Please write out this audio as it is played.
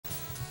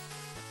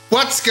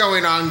What's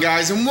going on,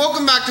 guys, and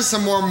welcome back to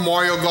some more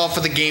Mario Golf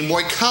for the Game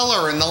Boy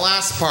Color. In the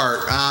last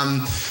part,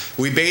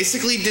 we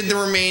basically did the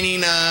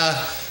remaining,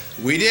 the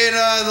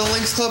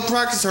Links Club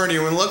practice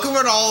tournament, and look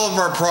at all of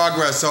our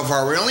progress so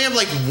far. We only have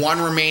like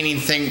one remaining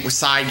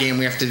side game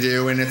we have to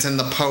do, and it's in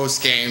the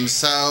post game.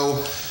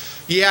 So,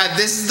 yeah,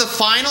 this is the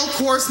final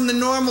course in the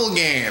normal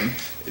game.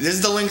 This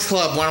is the Links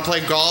Club. Want to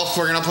play golf?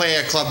 We're gonna play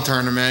a club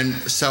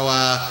tournament. So,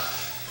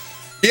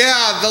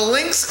 yeah, the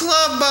Links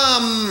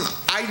Club,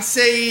 I'd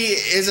say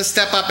is a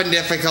step up in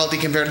difficulty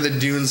compared to the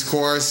Dunes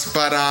course,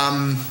 but,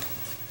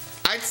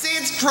 I'd say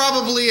it's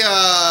probably,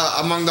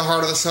 among the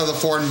hardest of the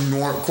four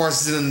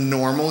courses in the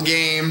normal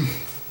game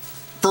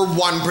for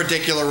one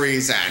particular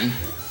reason.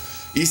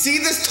 You see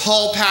this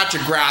tall patch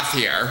of grass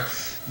here?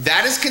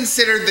 That is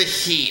considered the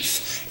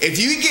heath. If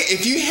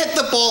you hit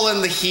the ball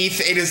in the heath,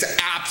 it is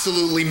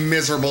absolutely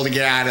miserable to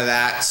get out of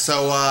that.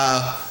 So,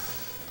 I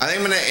think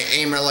I'm gonna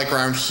aim it like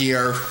around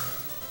here.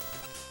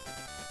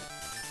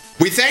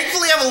 We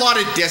thankfully have a lot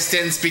of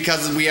distance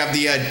because we have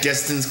the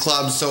distance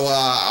club, so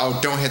oh,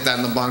 don't hit that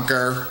in the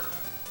bunker.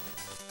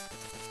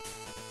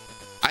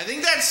 I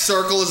think that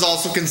circle is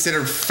also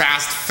considered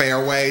fast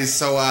fairways,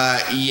 so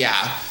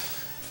yeah.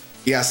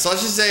 Yeah, so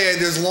let's just say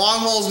there's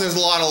long holes and there's a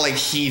lot of like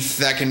heath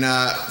that can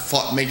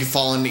make you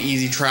fall into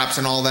easy traps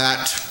and all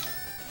that.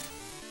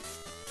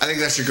 I think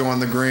that should go on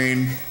the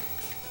green.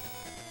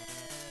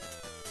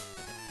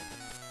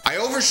 I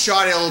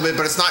overshot it a little bit,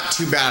 but it's not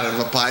too bad of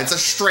a putt. It's a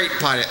straight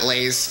putt at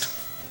least.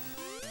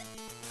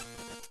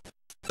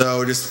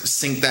 So just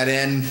sink that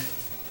in.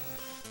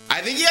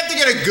 I think you have to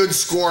get a good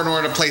score in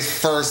order to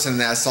place first in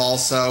this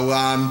also.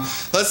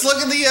 Let's look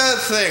at the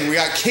thing. We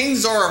got King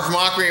Zora from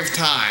Ocarina of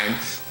Time.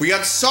 We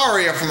got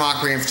Saria from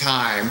Ocarina of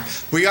Time.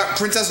 We got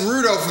Princess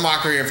Ruto from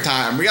Ocarina of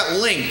Time. We got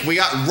Link. We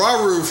got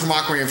Rauru from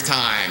Ocarina of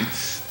Time.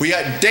 We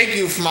got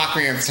Deku from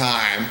Ocarina of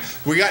Time.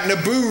 We got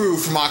Nabooru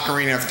from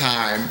Ocarina of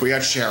Time. We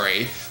got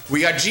Sherry. We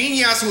got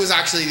Genius, who was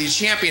actually the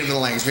champion for the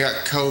Links. We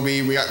got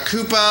Kobe. We got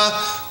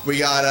Koopa. We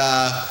got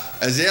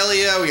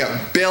Azalea. We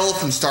got Bill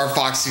from Star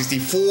Fox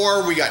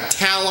 64. We got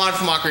Talon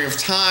from Ocarina of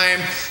Time.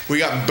 We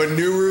got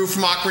Banuru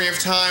from Ocarina of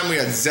Time. We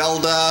got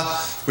Zelda.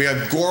 We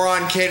got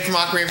Goron Kid from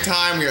Ocarina of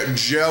Time. We got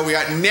Joe. We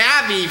got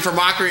Navi from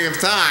Ocarina of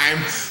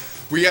Time.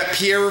 We got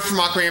Pierre from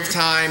Ocarina of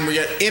Time. We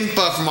got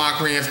Impa from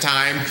Ocarina of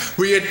Time.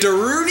 We got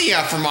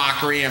Darunia from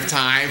Ocarina of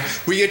Time.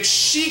 We got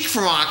Sheik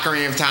from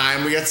Ocarina of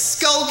Time. We got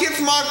Skull Kid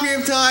from Ocarina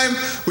of Time.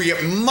 We got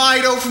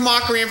Mido from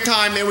Ocarina of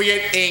Time. And we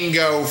got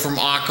Ingo from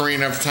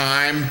Ocarina of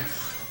Time.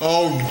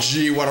 Oh,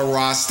 gee, what a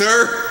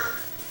roster.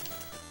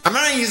 I'm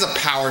gonna use a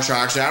power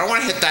shot, actually. I don't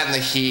want to hit that in the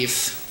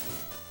heath.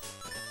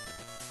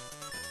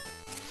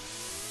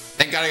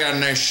 Thank God I got a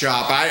nice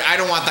shot, but I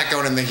don't want that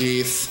going in the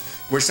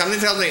heath. Which something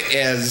tells me it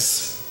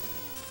is.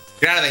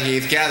 Get out of the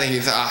heath, get out of the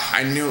heath.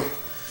 I knew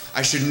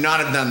I should not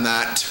have done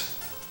that.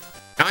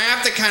 Now I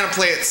have to kind of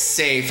play it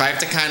safe. I have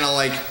to kind of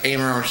like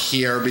aim around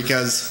here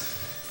because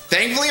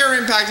thankfully our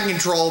impact and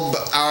control,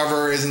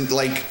 however, isn't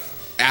like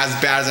as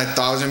bad as I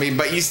thought it was gonna be,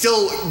 but you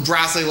still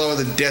drastically lower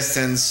the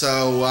distance.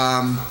 So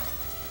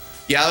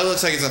yeah, it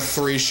looks like it's a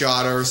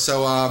 3-shotter.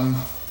 So I'm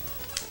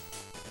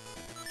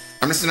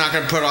just not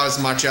gonna put as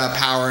much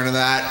power into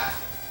that.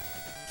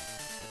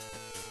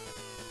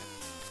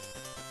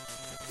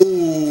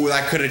 Ooh,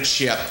 that could have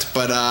chipped,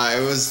 but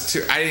it was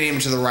too, I didn't aim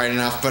to the right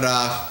enough, but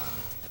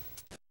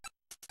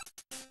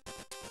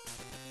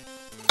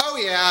oh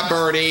yeah,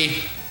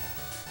 birdie.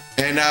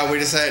 And we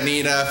just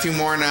need a few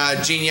more,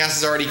 and Genius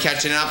is already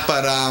catching up,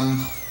 but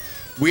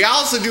we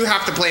also do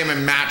have to play him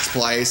in match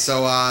play,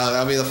 so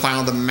that'll be the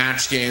final of the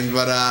match games.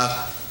 But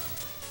I'm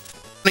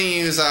gonna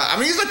use a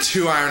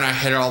 2-iron. I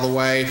hit it all the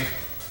way.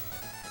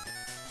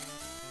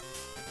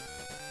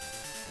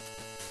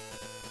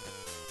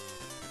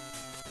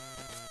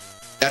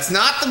 That's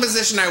not the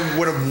position I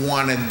would have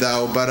wanted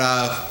though, but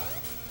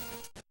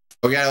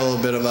we got a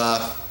little bit of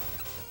a.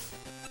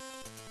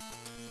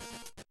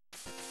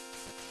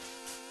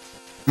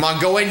 Come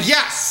on, go in,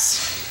 yes!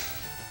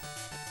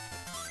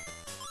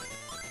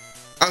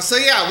 Oh, so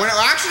yeah, we're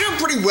actually doing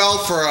pretty well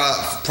for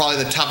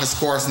probably the toughest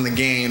course in the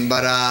game,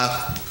 but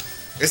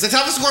it's the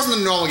toughest course in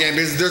the normal game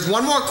because there's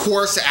one more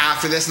course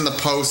after this in the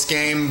post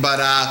game,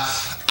 but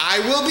I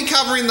will be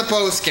covering the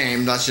post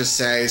game, let's just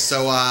say,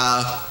 so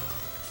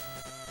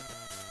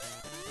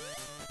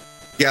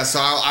yeah, so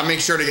I'll make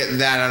sure to get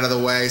that out of the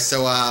way,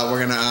 so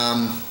we're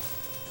gonna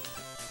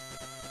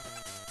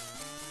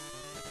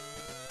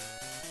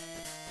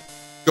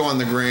go on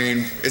the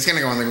green. It's gonna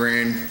go on the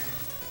green.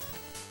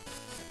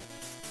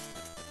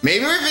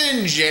 Maybe if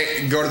it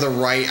didn't go to the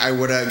right, I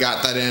would have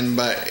got that in,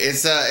 but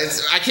it's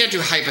I can't do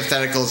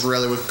hypotheticals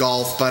really with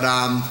golf, but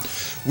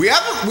we've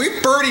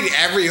birdied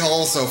every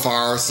hole so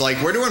far, so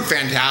like we're doing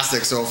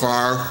fantastic so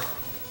far.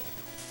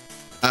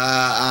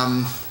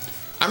 I'm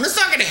just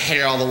not gonna hit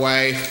it all the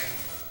way.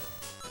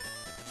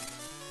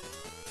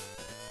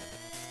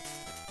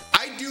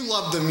 I do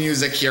love the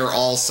music here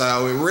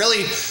also. It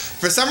really,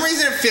 for some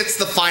reason, it fits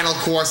the final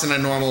course in a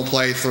normal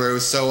playthrough,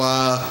 so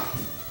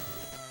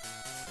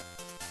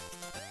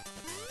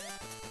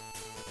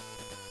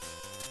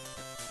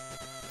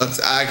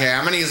Okay,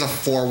 I'm gonna use a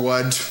 4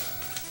 wood.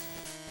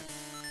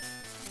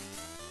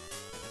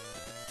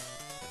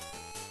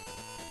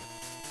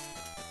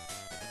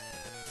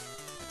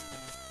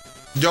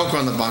 Don't go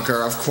in the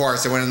bunker. Of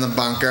course, it went in the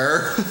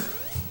bunker.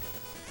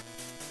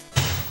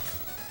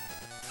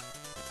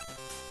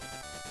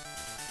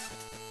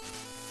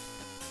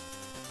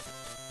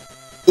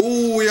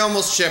 Ooh, we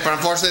almost chip, but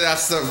unfortunately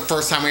that's the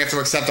first time we have to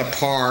accept a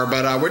par,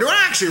 but we're doing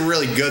actually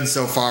really good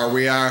so far.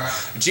 We are,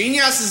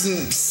 Genius is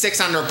in 6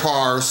 under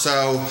par,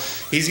 so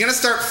he's gonna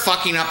start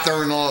fucking up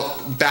there in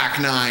the back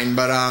 9,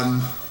 but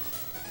I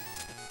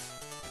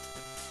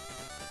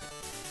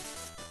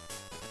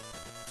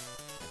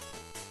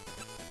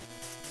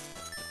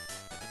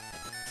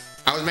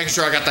was making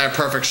sure I got that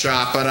perfect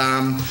shot, but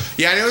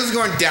yeah, I knew it was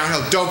going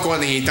downhill. Don't go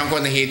in the heath, don't go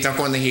in the heath, don't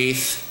go in the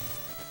heath.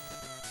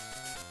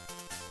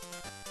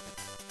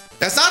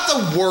 That's not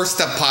the worst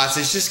of putts,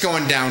 it's just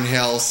going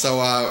downhill,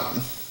 so,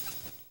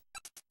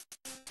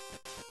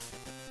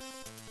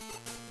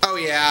 oh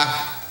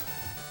yeah.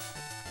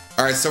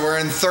 Alright, so we're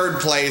in 3rd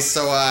place,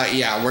 so,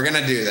 yeah, we're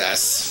gonna do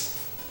this.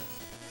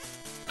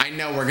 I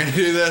know we're gonna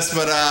do this,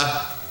 but,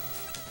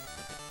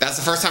 that's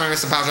the first time I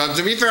missed a power shot.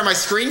 To be fair, my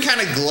screen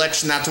kind of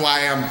glitched, and that's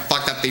why I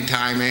fucked up the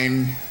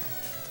timing.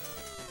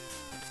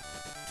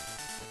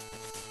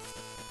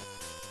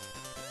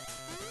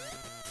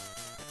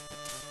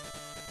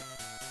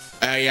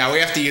 Yeah, we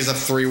have to use a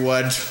 3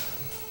 wood.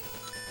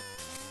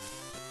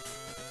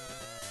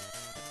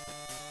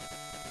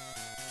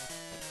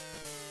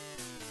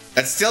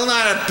 That's still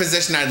not a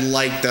position I'd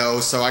like,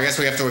 though, so I guess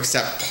we have to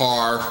accept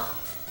par.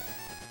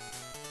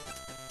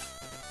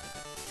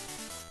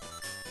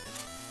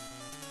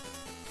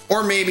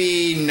 Or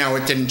maybe, no,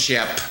 it didn't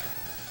chip.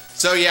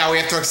 So yeah, we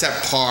have to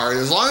accept par.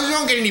 As long as we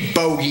don't get any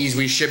bogeys,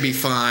 we should be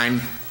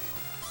fine.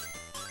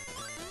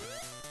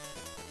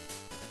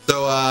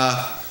 So,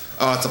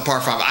 oh, it's a par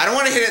 5. I don't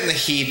want to hit it in the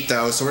heat,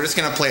 though, so we're just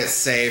going to play it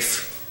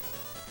safe.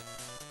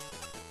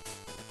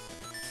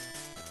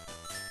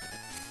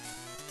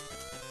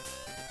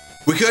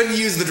 We could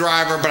use the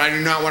driver, but I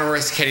do not want to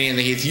risk hitting it in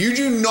the heat. You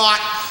do not...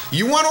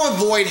 You want to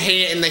avoid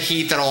hitting it in the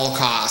heat at all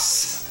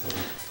costs.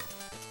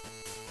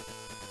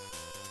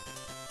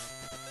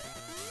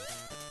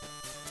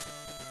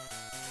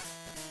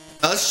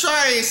 Now, let's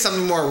try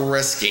something more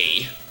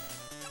risky.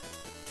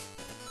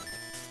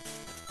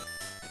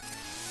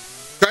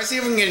 Try to see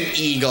if we can get an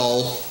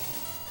eagle.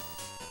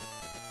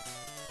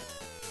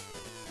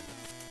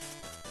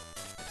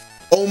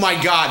 Oh my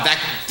god,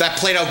 that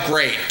played out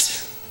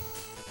great.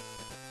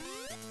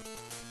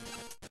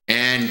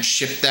 And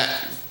chip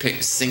that,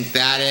 sink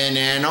that in,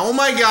 and oh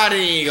my god, an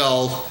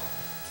eagle.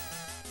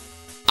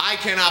 I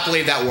cannot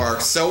believe that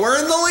worked. So we're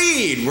in the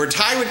lead. We're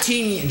tied with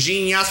Team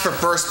Genius for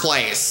 1st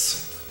place.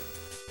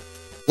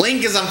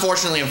 Link is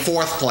unfortunately in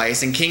 4th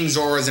place, and King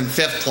Zora is in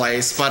 5th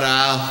place, but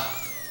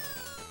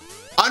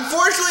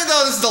unfortunately,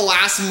 though, this is the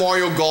last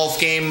Mario Golf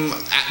game,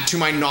 to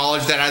my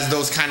knowledge, that has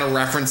those kind of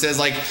references.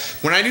 Like,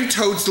 when I do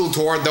Toadstool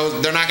Tour,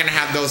 they're not going to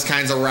have those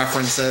kinds of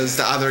references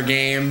to other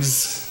games.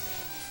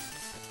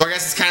 So I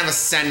guess it's kind of a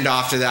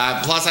send-off to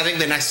that. Plus, I think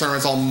the next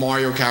tournament's all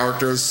Mario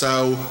characters,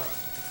 so...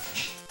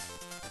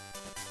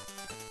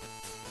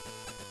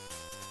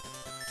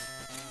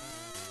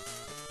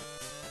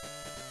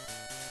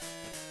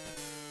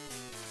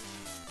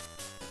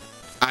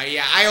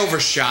 yeah, I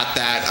overshot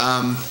that.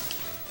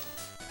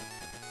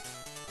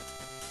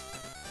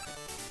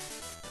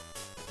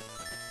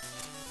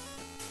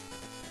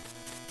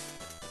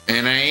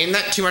 And I aimed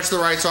that too much to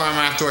the right, so I'm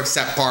gonna have to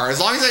accept par. As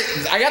long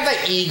as I got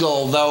that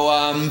eagle,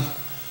 though.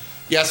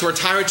 Yeah, so we're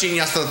tied with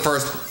Genius for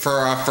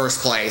first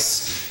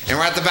place, and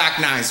we're at the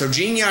back 9. So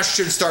Genius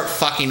should start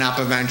fucking up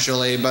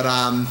eventually, but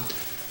I'm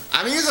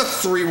gonna use a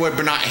 3 wood,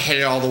 but not hit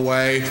it all the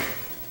way.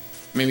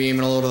 Maybe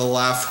even a little to the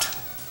left,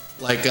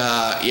 like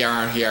yeah,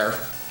 around here.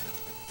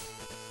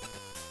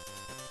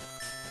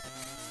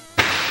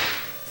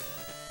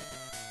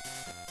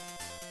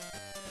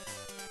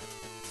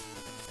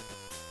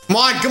 Come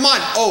on, come on!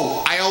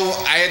 Oh,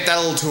 I hit that a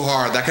little too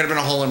hard. That could have been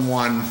a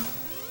hole-in-one.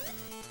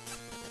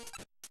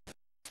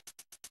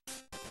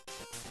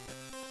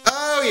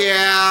 Oh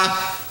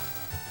yeah.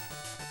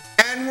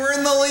 And we're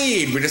in the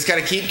lead. We just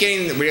gotta keep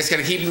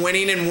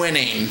winning and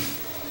winning.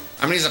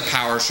 I'm gonna use a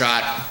power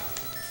shot.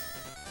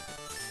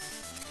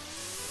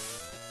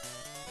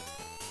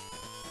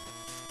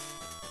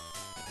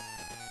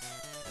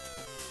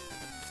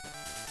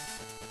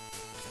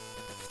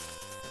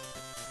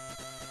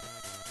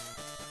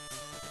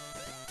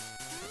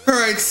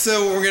 Alright,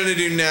 so what we're gonna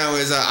do now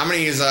is I'm gonna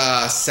use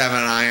a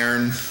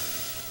 7-iron.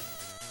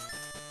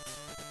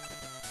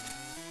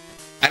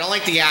 I don't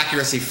like the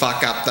accuracy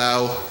fuck up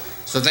though,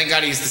 so thank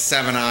God I used the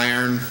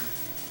 7-iron.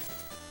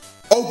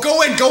 Oh,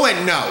 go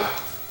in, no.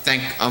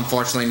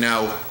 Unfortunately,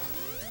 no.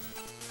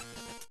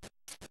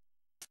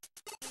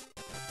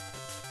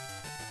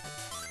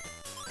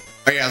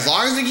 Oh yeah, as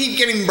long as we keep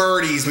getting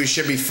birdies, we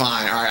should be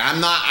fine. Alright,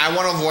 I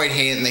want to avoid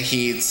hitting the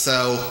heat,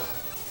 so.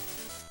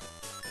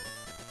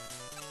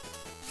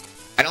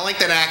 I don't like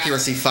that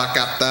accuracy fuck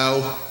up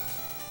though.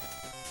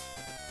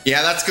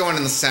 Yeah, that's going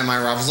in the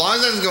semi-rough. As long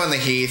as it doesn't go in the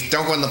heath.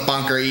 Don't go in the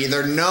bunker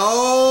either.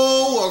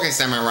 No! Okay,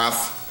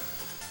 semi-rough.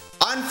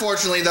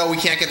 Unfortunately, though, we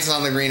can't get this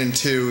on the green in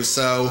 2,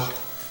 so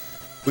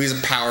we use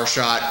a power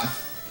shot.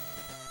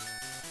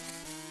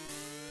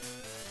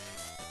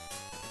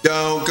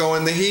 Don't go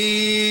in the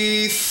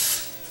heath.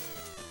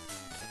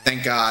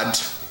 Thank God.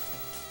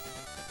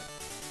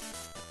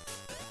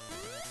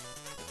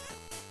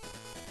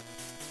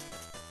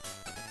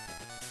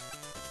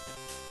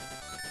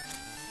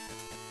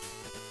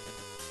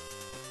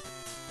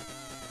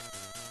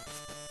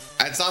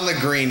 It's on the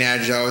green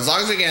edge, though. As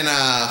long as we can,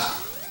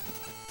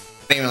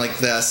 aim it like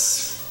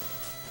this.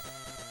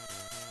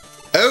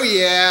 Oh,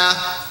 yeah.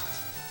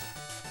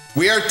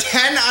 We are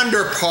 10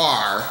 under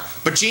par,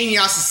 but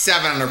Genius is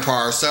 7 under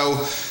par.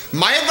 So,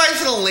 my advice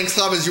for the Lynx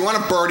Club is you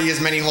want to birdie as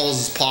many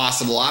holes as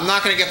possible. I'm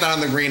not going to get that on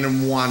the green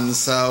in 1,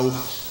 so.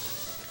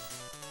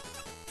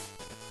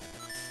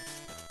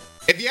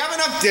 If you have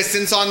enough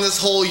distance on this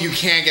hole, you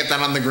can't get that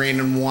on the green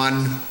in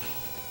 1.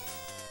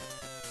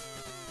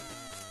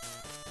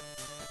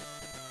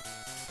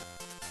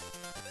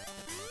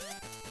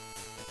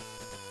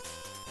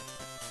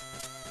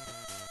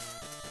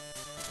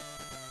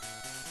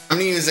 I'm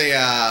gonna use a,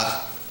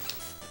 I'm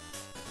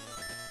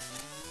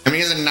gonna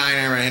use a 9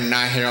 iron and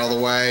not hit it all the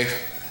way.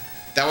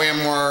 That way I'm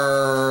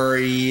more,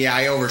 yeah,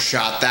 I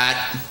overshot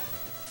that.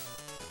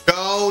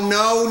 Go,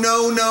 no,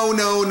 no, no,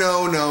 no,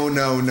 no, no,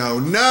 no, no,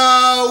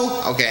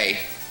 no. Okay.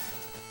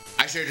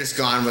 I should have just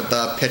gone with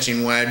the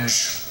pitching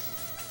wedge.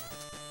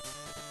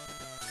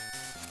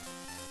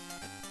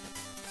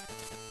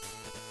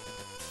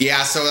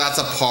 Yeah, so that's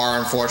a par,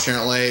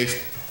 unfortunately.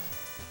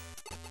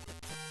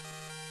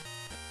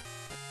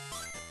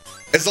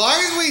 As long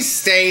as we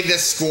stay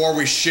this score,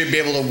 we should be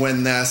able to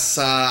win this.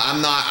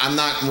 I'm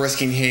not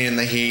risking hitting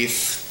the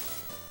heath.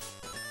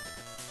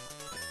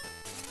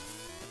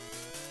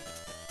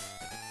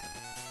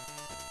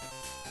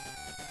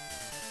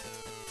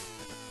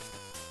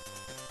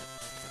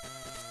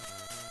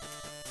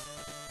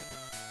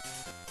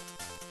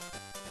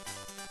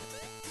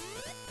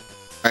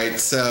 Alright,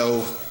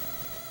 so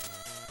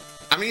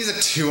I'm gonna use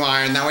a 2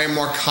 iron, that way I'm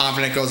more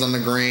confident it goes on the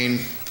green.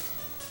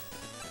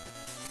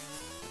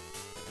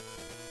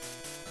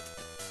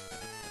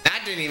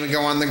 Didn't even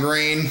go on the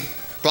green.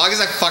 But I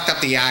guess I fucked up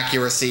the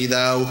accuracy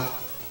though.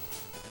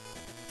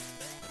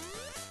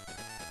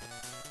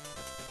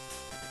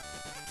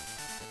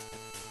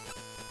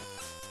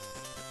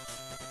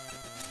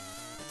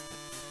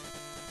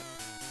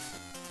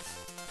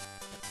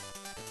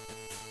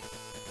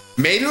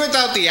 Maybe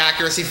without the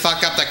accuracy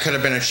fuck up that could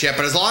have been a chip,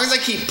 but as long as I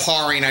keep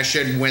parring I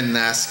should win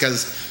this,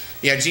 because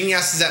yeah,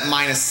 Genius is at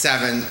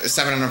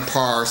 -7 under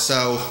par,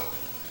 so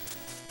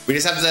we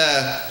just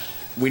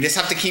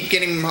have to keep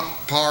getting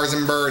pars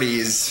and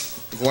birdies.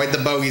 Avoid the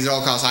bogeys at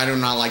all costs. I do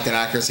not like that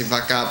accuracy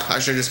fuck up. I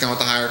should have just gone with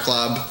the higher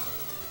club.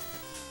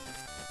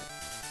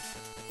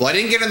 Well, I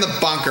didn't get in the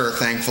bunker,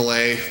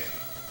 thankfully.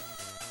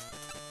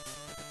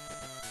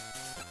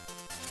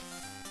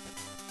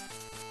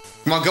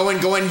 Come on,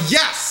 go in,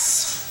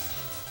 yes!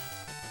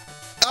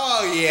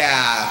 Oh,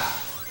 yeah.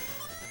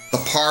 The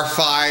par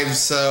 5,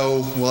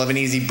 so we'll have an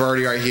easy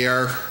birdie right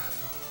here.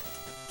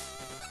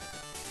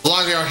 As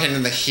long as we aren't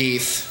hitting the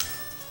heath.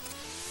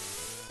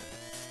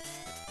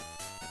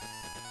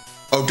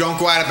 Oh, don't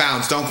go out of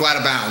bounds. Don't go out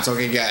of bounds.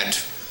 Okay, good.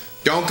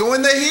 Don't go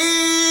in the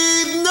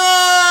heat.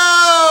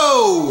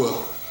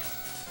 No!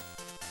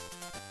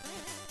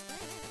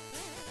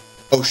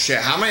 Oh, shit.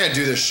 How am I going to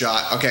do this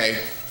shot?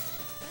 Okay.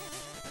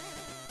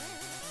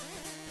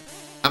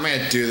 How am I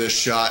going to do this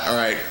shot? All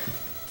right.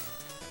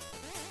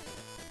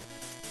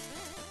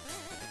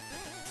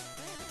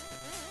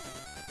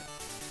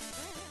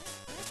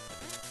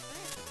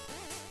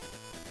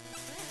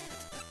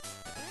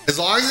 As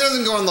long as it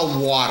doesn't go in the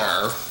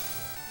water.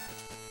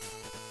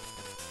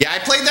 Yeah, I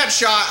played that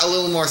shot a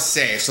little more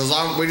safe, so as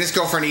long as we just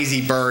go for an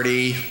easy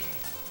birdie.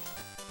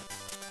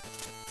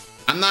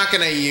 I'm not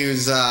gonna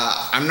use,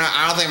 I don't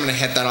think I'm gonna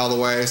hit that all the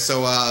way,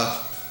 so,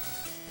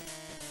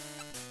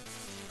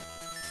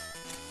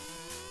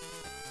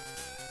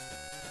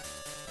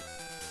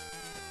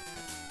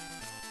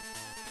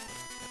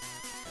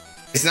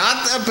 it's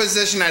not a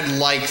position I'd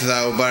like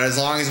though, but as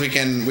long as we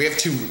can, we have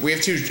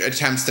two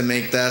attempts to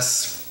make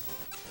this.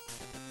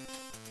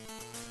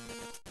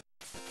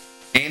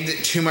 Aimed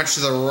it too much to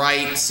the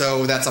right,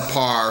 so that's a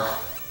par.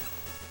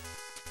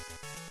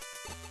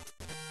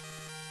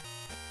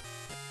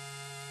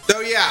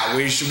 So yeah,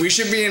 we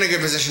should be in a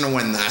good position to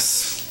win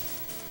this.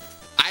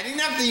 I didn't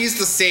have to use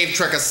the save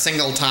trick a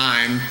single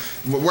time.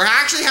 We're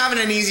actually having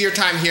an easier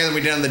time here than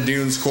we did on the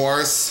Dunes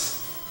course.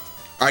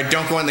 Alright,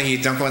 don't go in the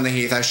heath, don't go in the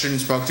heath. I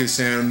shouldn't have spoke too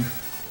soon.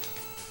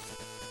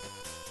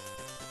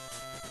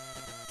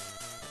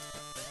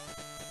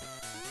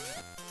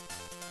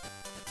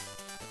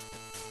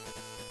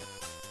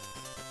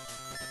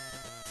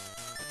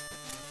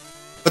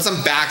 Put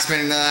some backspin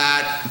into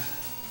that.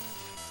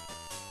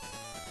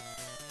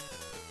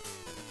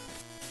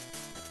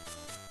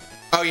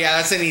 Oh yeah,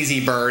 that's an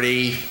easy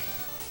birdie.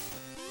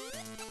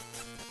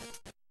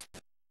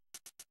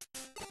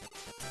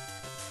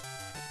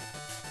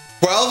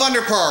 12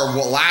 under par,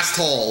 last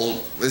hole.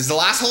 This is the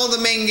last hole of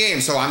the main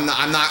game, so I'm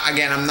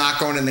not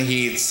going in the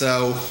heat,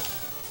 so.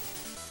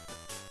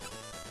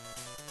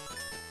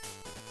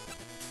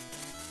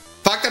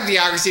 Fucked up the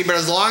accuracy, but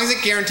as long as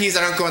it guarantees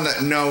I don't go in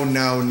the, no,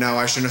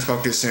 I shouldn't have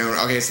spoke too soon.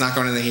 Okay, it's not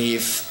going in the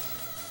heath.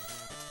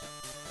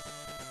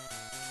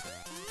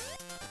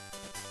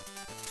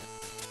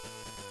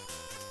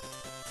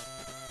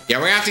 Yeah,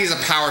 we're gonna have to use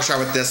a power shot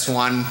with this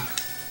one.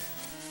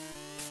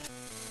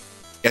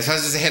 Yeah,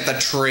 supposed to hit the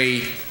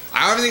tree.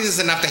 I don't think this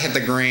is enough to hit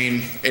the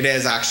green. It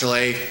is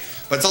actually,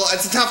 but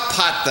it's a tough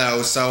putt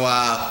though. So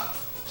we're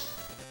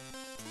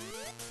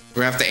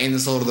gonna have to aim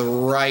this a little to the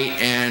right,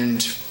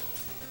 and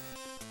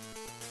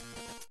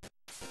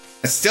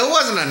it still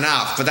wasn't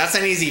enough. But that's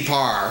an easy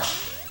par.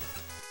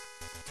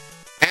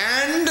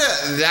 And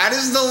that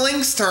is the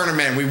Links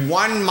tournament. We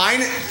won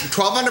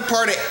 12 under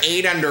par to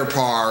 8 under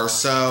par.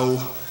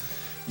 So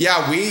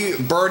yeah, we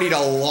birdied a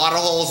lot of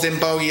holes, didn't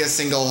bogey a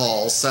single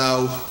hole.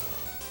 So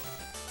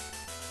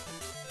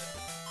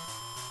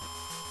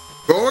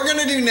what we're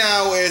gonna do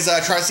now is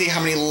try to see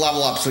how many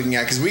level ups we can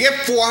get, because we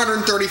get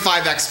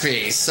 435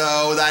 XP,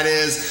 so that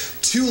is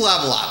 2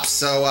 level ups.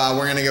 So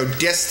we're gonna go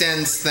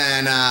distance,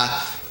 then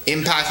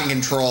impact and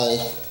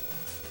control.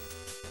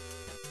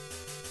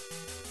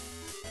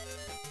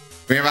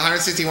 We have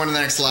 161 in the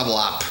next level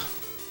up.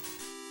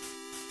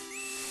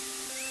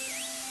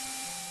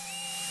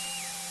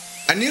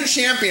 A new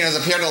champion has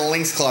appeared at the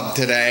Links Club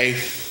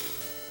today.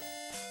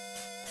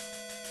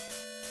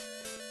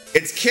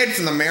 It's Kid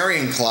from the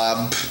Marion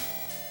Club.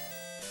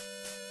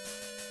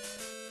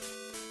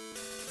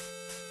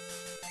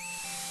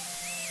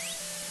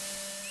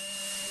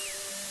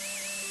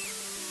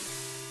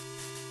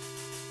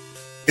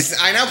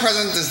 I now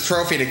present this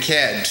trophy to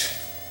Kid.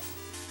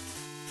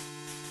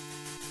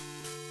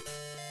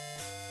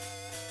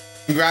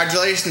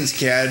 Congratulations,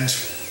 Kid.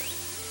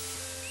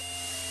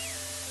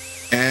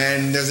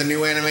 And there's a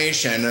new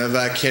animation of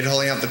a Kid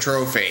holding up the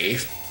trophy.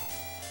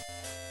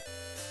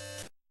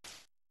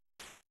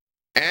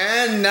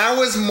 And that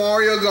was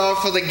Mario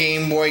Golf for the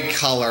Game Boy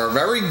Color.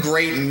 Very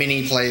great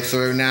mini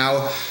playthrough.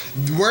 Now,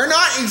 we're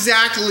not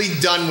exactly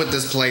done with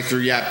this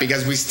playthrough yet,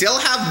 because we still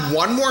have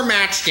one more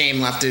match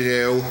game left to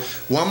do,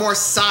 one more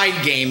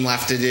side game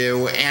left to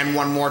do, and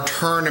one more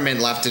tournament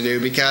left to do,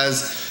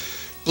 because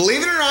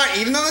believe it or not,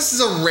 even though this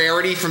is a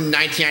rarity from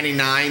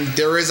 1999,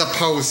 there is a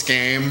post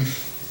game.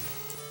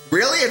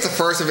 Really, it's a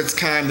first of its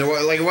kind.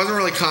 Like, it wasn't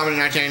really common in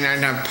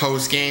 1999 to have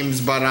post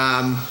games, but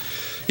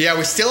yeah,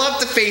 we still have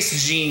to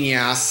face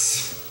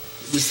Genius.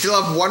 We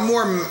still have one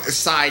more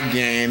side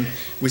game.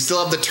 We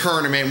still have the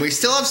tournament. We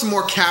still have some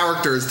more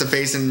characters to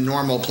face in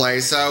normal play.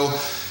 So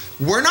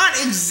we're not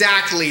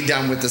exactly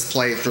done with this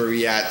playthrough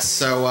yet.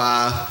 So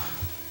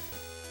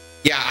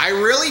yeah, I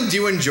really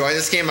do enjoy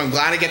this game. I'm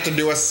glad I get to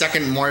do a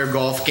second Mario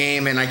Golf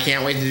game, and I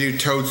can't wait to do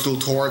Toadstool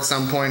Tour at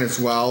some point as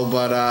well.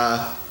 But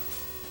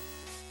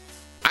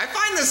I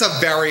find this a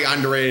very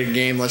underrated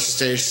game, let's just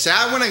say.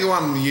 Sad when I go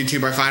on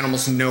YouTube, I find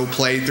almost no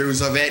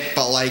playthroughs of it,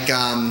 but like,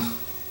 yeah,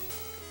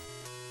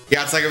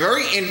 it's like a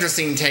very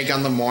interesting take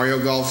on the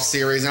Mario Golf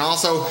series. And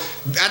also,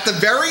 at the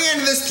very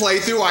end of this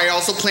playthrough, I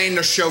also plan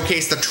to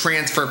showcase the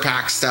transfer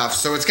pack stuff.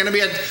 So it's gonna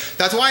be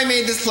that's why I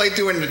made this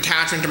playthrough an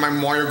attachment to my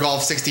Mario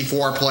Golf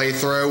 64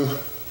 playthrough.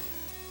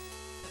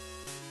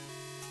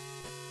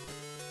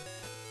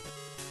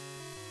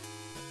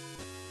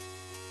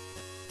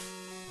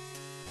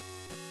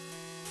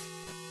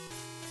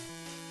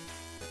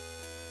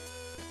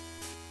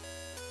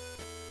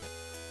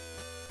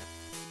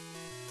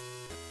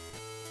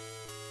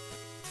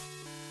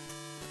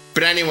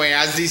 But anyway,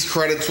 as these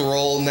credits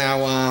roll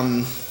now,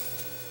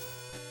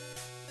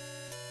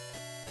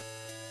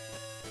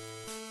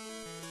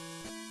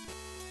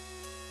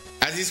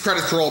 as these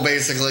credits roll,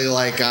 basically,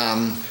 like,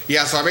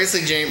 yeah, so I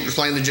basically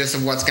explained the gist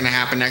of what's going to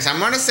happen next. I'm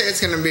going to say it's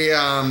going to be,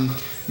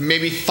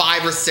 maybe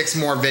 5 or 6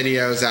 more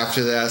videos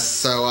after this.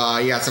 So,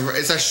 yeah,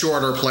 it's a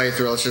shorter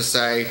playthrough, let's just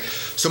say.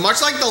 So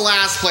much like the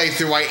last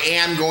playthrough, I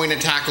am going to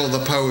tackle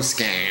the post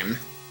game.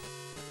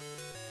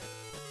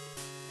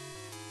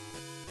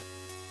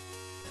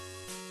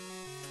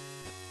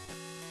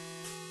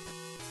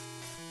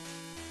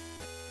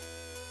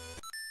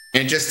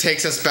 And it just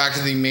takes us back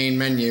to the main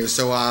menu.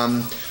 So,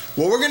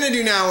 what we're gonna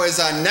do now is,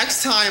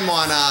 next time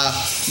on,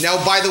 now,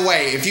 by the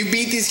way, if you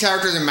beat these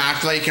characters in match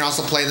play, you can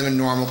also play them in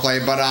normal play,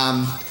 but,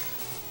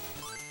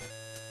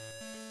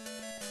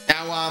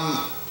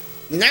 now,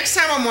 next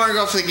time I'm gonna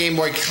go for the Game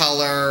Boy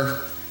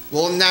Color,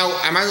 well, now,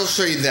 I might as well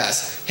show you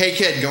this. Hey,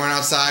 Kid, going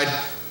outside,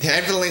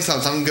 head for the Links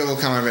Club, something good will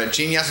come of it.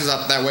 Genius was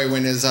up that way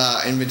when his,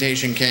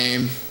 invitation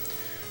came.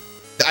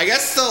 I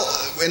guess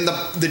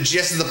the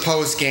gist of the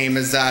post game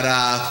is that,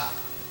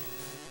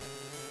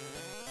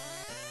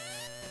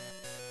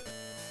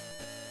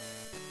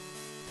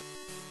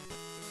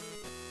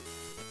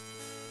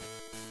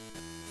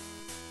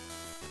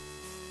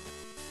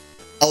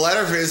 a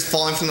letter is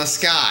falling from the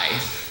sky.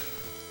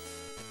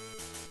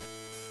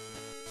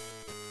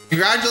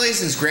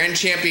 Congratulations, Grand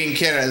Champion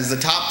Kid. As the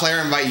top player,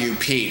 invite you,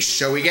 Peach.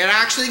 So we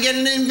actually get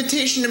an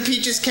invitation to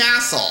Peach's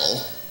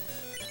castle.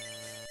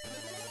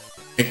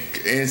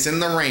 It's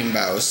in the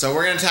rainbow, so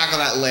we're gonna tackle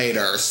that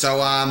later. So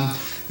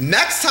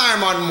next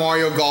time on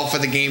Mario Golf for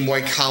the Game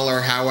Boy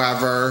Color,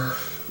 however,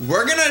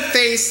 we're gonna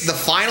face the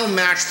final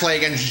match play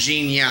against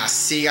Genius.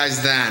 See you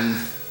guys then.